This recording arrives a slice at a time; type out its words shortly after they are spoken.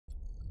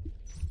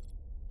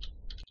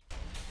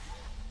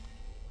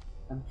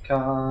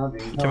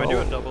Can we do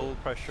a double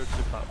pressure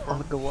to platform? On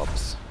the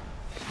go-ups.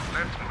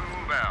 Let's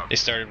move out. They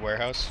started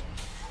warehouse.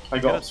 I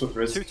got super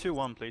risk.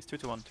 2-2-1 please,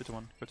 2-2-1,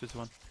 2-2-1, go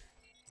 2-2-1.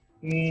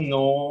 No.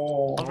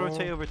 Oh. I'll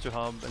rotate over to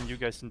hub and you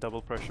guys can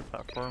double pressure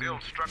platform.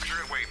 Build structure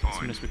and As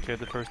soon waypoint. as we clear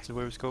the first two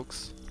wave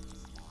scopes.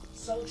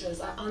 Soldiers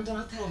are under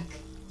attack.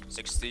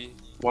 60.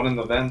 One in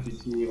the vent, you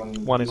see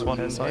One is one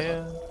inside.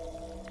 here.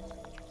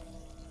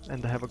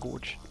 And they have a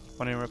gorge.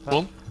 One in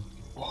repel.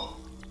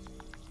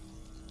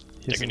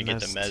 He's They're gonna in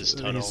get the nest.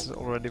 Mez tunnel. He's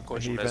already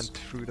Gorge he Mez. went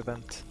through the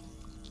vent.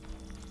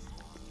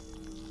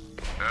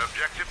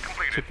 Objective Two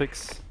completed.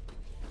 picks.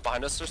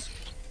 Behind us, there's.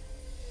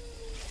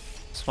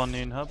 Swan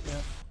in hub,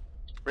 yeah.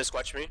 Risk,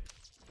 watch me.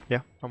 Yeah,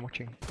 I'm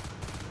watching.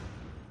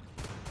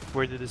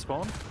 Where did it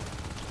spawn?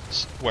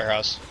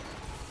 Warehouse.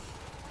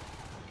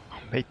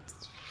 Wait,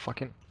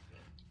 fucking.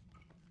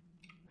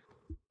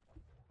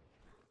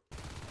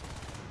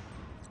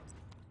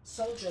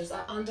 Soldiers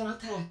are under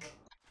attack.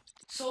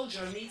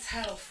 Soldier needs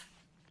help.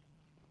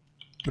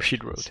 We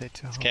should rotate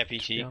to hub, Cap to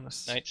ET. be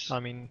honest. Nice. I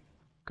mean,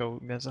 go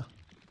Meza.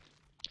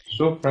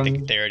 So I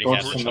think they already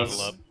have the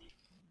tunnel up.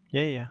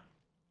 Yeah, yeah.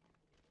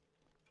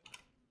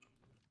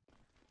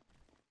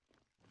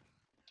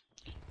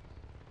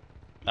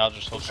 I'll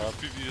just hold up.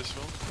 PV as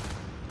well.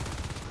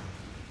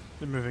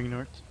 They're moving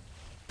north.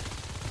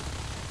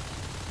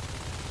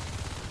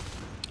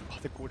 Oh,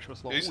 the gorge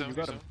was low. He's Oh, down, you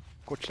got he's him. down.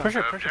 Gorge down. Pressure,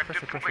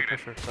 Objective completed.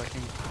 so I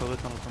can pull the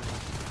tunnel from here.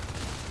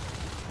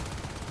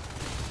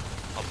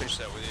 I'll pinch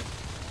that with you.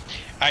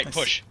 Alright, Nice.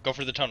 push. Go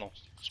for the tunnel.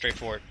 Straight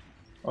forward.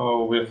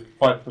 Oh, we have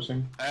 5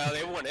 pushing. They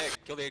have one egg.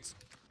 Kill the eggs.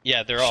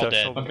 Yeah, they're all Chef,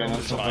 dead. over- Okay, over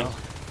that's It's fine. now.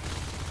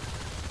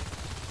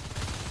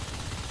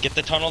 Get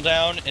the tunnel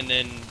down and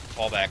then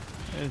fall back.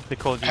 They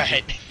call it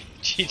Alright.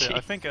 Yeah, I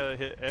GG. think I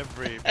hit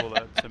every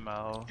bullet to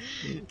Mal.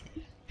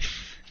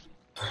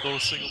 Low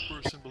single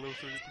person below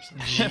 30%.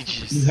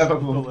 GG.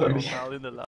 Bullet on Mal in the last.